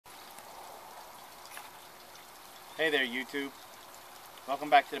Hey there YouTube,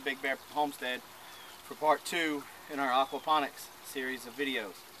 welcome back to the Big Bear Homestead for part 2 in our aquaponics series of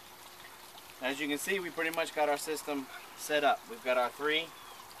videos. As you can see, we pretty much got our system set up. We've got our 3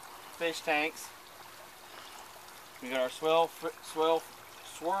 fish tanks, we got our swirl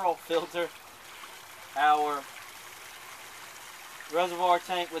filter, our reservoir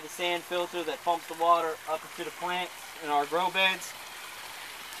tank with a sand filter that pumps the water up into the plants in our grow beds.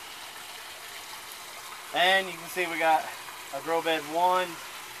 And you can see we got a grow bed 1,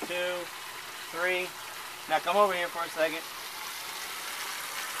 2, 3. Now come over here for a second.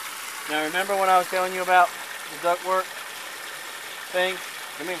 Now remember when I was telling you about the ductwork thing?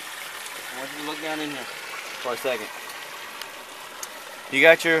 Come here. I want you to look down in here for a second. You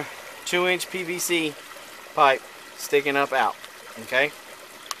got your 2-inch PVC pipe sticking up out. Okay?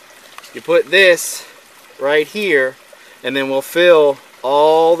 You put this right here and then we'll fill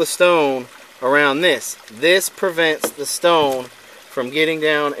all the stone around this. This prevents the stone from getting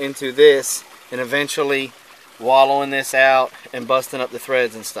down into this and eventually wallowing this out and busting up the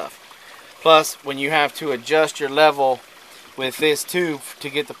threads and stuff. Plus, when you have to adjust your level with this tube to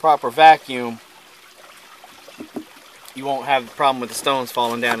get the proper vacuum, you won't have the problem with the stones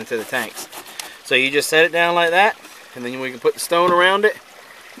falling down into the tanks. So you just set it down like that, and then we can put the stone around it.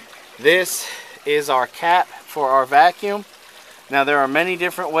 This is our cap for our vacuum. Now there are many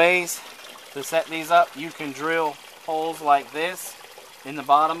different ways to set these up. You can drill holes like this in the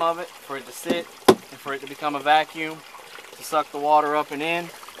bottom of it for it to sit and for it to become a vacuum to suck the water up and in,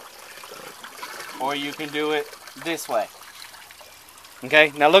 or you can do it this way.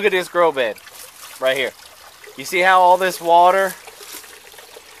 Okay, now look at this grow bed right here. You see how all this water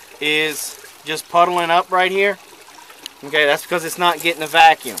is just puddling up right here? Okay, that's because it's not getting a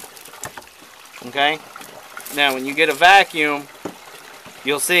vacuum. Okay, now when you get a vacuum,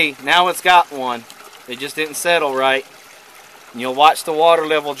 you'll see now it's got one. It just didn't settle right. And you'll watch the water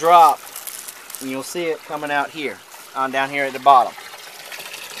level drop, and you'll see it coming out here, on down here at the bottom.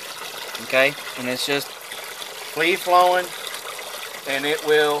 Okay, and it's just free flowing, and it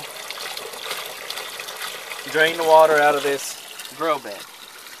will drain the water out of this grow bed.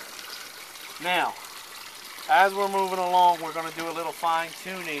 Now, as we're moving along, we're going to do a little fine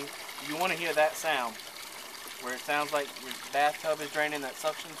tuning. You want to hear that sound, where it sounds like your bathtub is draining, that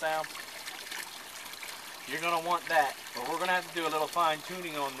suction sound. You're going to want that, but we're going to have to do a little fine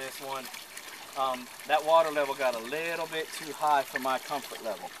tuning on this one. That water level got a little bit too high for my comfort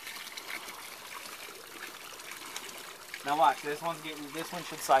level. Now watch, this one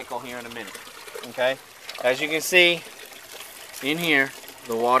should cycle here in a minute. Okay, as you can see in here,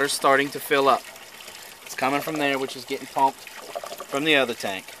 the water's starting to fill up. It's coming from there, which is getting pumped from the other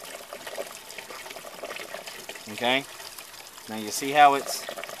tank. Okay, now you see how it's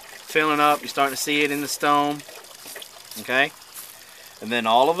filling up. You're starting to see it in the stone. Okay, and then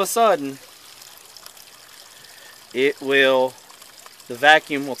all of a sudden the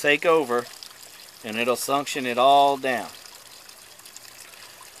vacuum will take over and it'll suction it all down.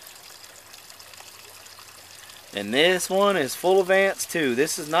 And this one is full of ants too.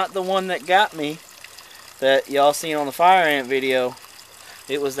 This is not the one that got me that y'all seen on the fire ant video.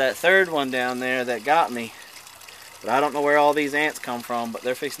 It was that third one down there that got me. But I don't know where all these ants come from, but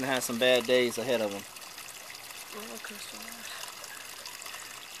they're fixing to have some bad days ahead of them.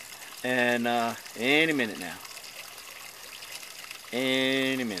 And any minute now.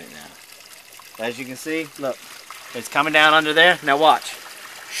 Any minute now. As you can see, look, it's coming down under there. Now watch.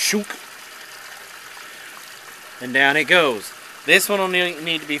 Shook. And down it goes. This one will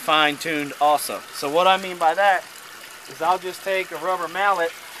need to be fine-tuned also. So what I mean by that is I'll just take a rubber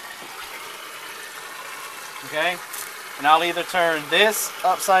mallet, okay, and I'll either turn this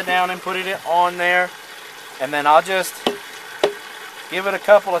upside down and put it on there, and then I'll just give it a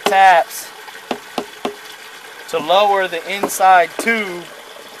couple of taps to lower the inside tube,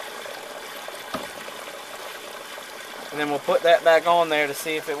 and then we'll put that back on there to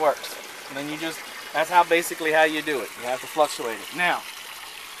see if it works. And then you just, that's basically how you do it. You have to fluctuate it. Now,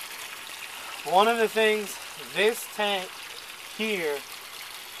 one of the things, this tank here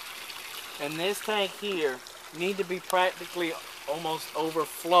and this tank here need to be practically almost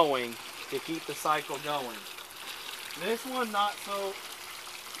overflowing to keep the cycle going. This one not so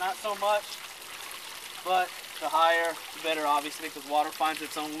much, but the higher the better, obviously, because water finds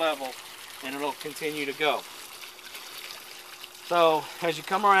its own level and it'll continue to go. So as you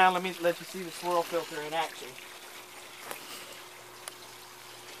come around, let you see the swirl filter in action.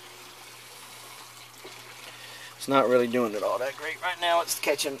 It's not really doing it all that great right now. It's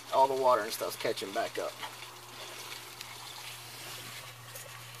catching all the water and stuff's catching back up.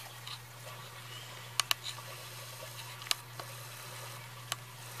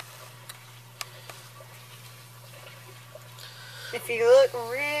 If you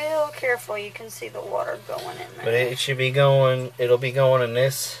look real careful, you can see the water going in there. But it should be going, it'll be going in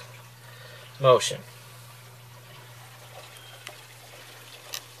this motion.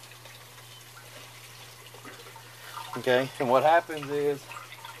 Okay, and what happens is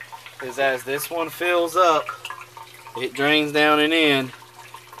as this one fills up, it drains down and in,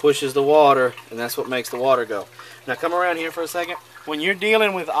 pushes the water, and that's what makes the water go. Now come around here for a second. When you're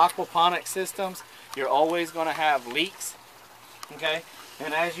dealing with aquaponics systems, you're always going to have leaks. Okay,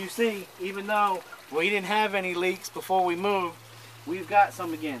 and as you see, even though we didn't have any leaks before we moved, we've got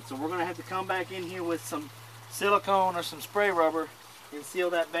some again. So we're going to have to come back in here with some silicone or some spray rubber and seal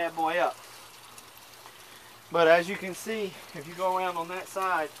that bad boy up. But as you can see, if you go around on that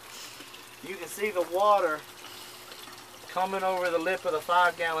side, you can see the water coming over the lip of the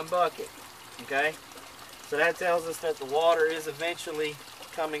 5-gallon bucket. Okay, so that tells us that the water is eventually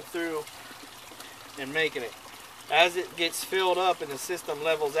coming through and making it. As it gets filled up and the system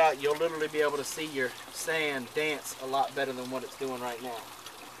levels out, you'll literally be able to see your sand dance a lot better than what it's doing right now.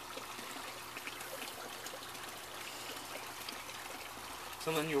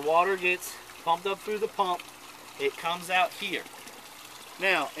 So then your water gets pumped up through the pump. It comes out here.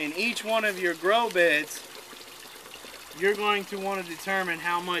 Now, in each one of your grow beds, you're going to want to determine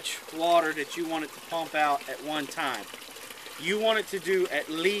how much water that you want it to pump out at one time. You want it to do at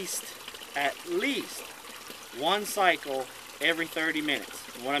least one cycle every 30 minutes.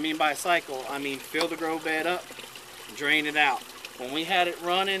 And what I mean by cycle, I mean fill the grow bed up, drain it out. When we had it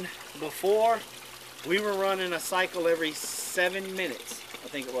running before, we were running a cycle every 7 minutes. I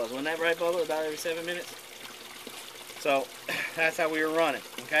think it was. Wasn't that right, Bubba? About every 7 minutes? So that's how we were running,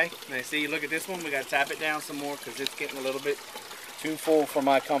 okay? Now see, look at this one. We got to tap it down some more because it's getting a little bit too full for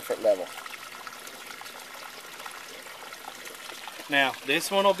my comfort level. Now, this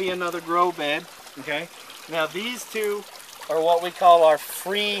one will be another grow bed, okay? Now, these two are what we call our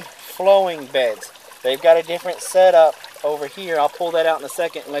free-flowing beds. They've got a different setup over here. I'll pull that out in a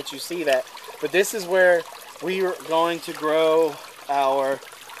second and let you see that. But this is where we are going to grow our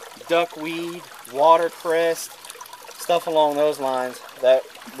duckweed, watercress, stuff along those lines that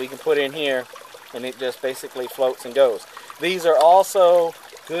we can put in here, and it just basically floats and goes. These are also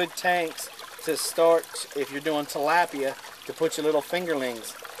good tanks to start if you're doing tilapia, to put your little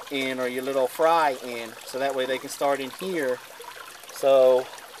fingerlings in or your little fry in, so that way they can start in here. So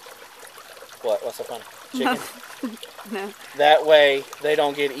what's so funny? Chicken? No. That way they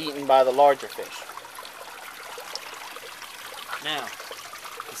don't get eaten by the larger fish. Now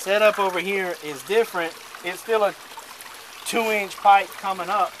the setup over here is different. It's still a 2-inch pipe coming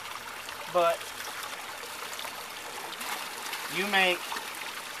up, but you make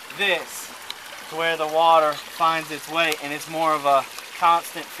this to where the water finds its way, and it's more of a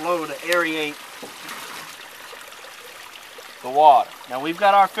constant flow to aerate the water. Now we've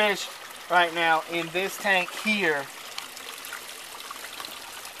got our fish right now in this tank here,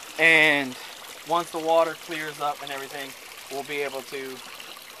 and once the water clears up and everything, we'll be able to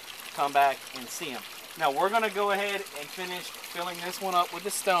come back and see them. Now we're going to go ahead and finish filling this one up with the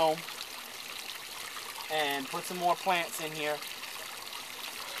stone and put some more plants in here.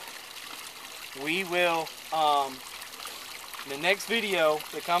 We will, the next video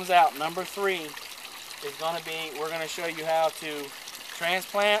that comes out, number 3, is going to be, we're going to show you how to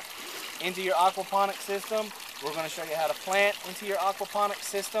transplant into your aquaponic system. We're going to show you how to plant into your aquaponic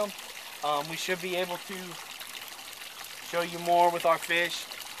system. We should be able to show you more with our fish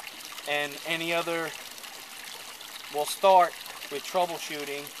and any other. We'll start with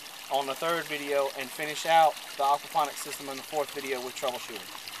troubleshooting on the 3rd video and finish out the aquaponic system in the 4th video with troubleshooting.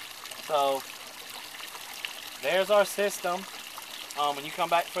 So there's our system. When you come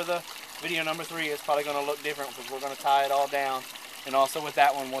back for the video number 3, it's probably going to look different because we're going to tie it all down. And also with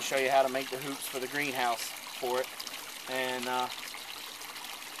that one, we'll show you how to make the hoops for the greenhouse for it. And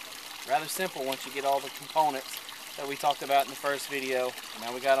rather simple once you get all the components that we talked about in the first video.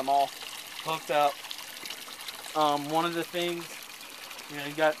 Now we got them all hooked up. One of the things, you know,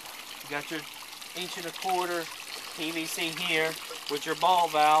 you got your 1.25" PVC here with your ball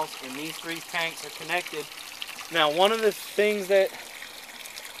valves, and these 3 tanks are connected. Now one of the things that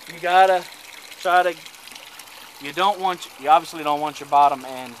you gotta try to, you obviously don't want your bottom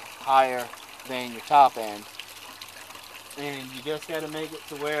end higher than your top end, and you just got to make it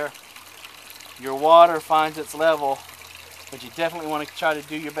to where your water finds its level, but you definitely want to try to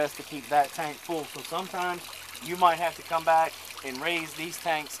do your best to keep that tank full. So sometimes you might have to come back and raise these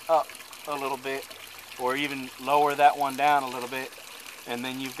tanks up a little bit, or even lower that one down a little bit, and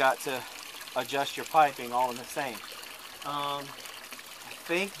then you've got to adjust your piping all in the same. I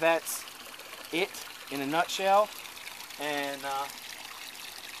think that's it in a nutshell. And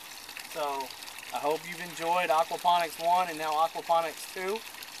so I hope you've enjoyed Aquaponics 1 and now Aquaponics 2.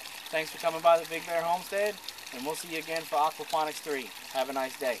 Thanks for coming by the Big Bear Homestead, and we'll see you again for Aquaponics 3. Have a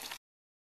nice day.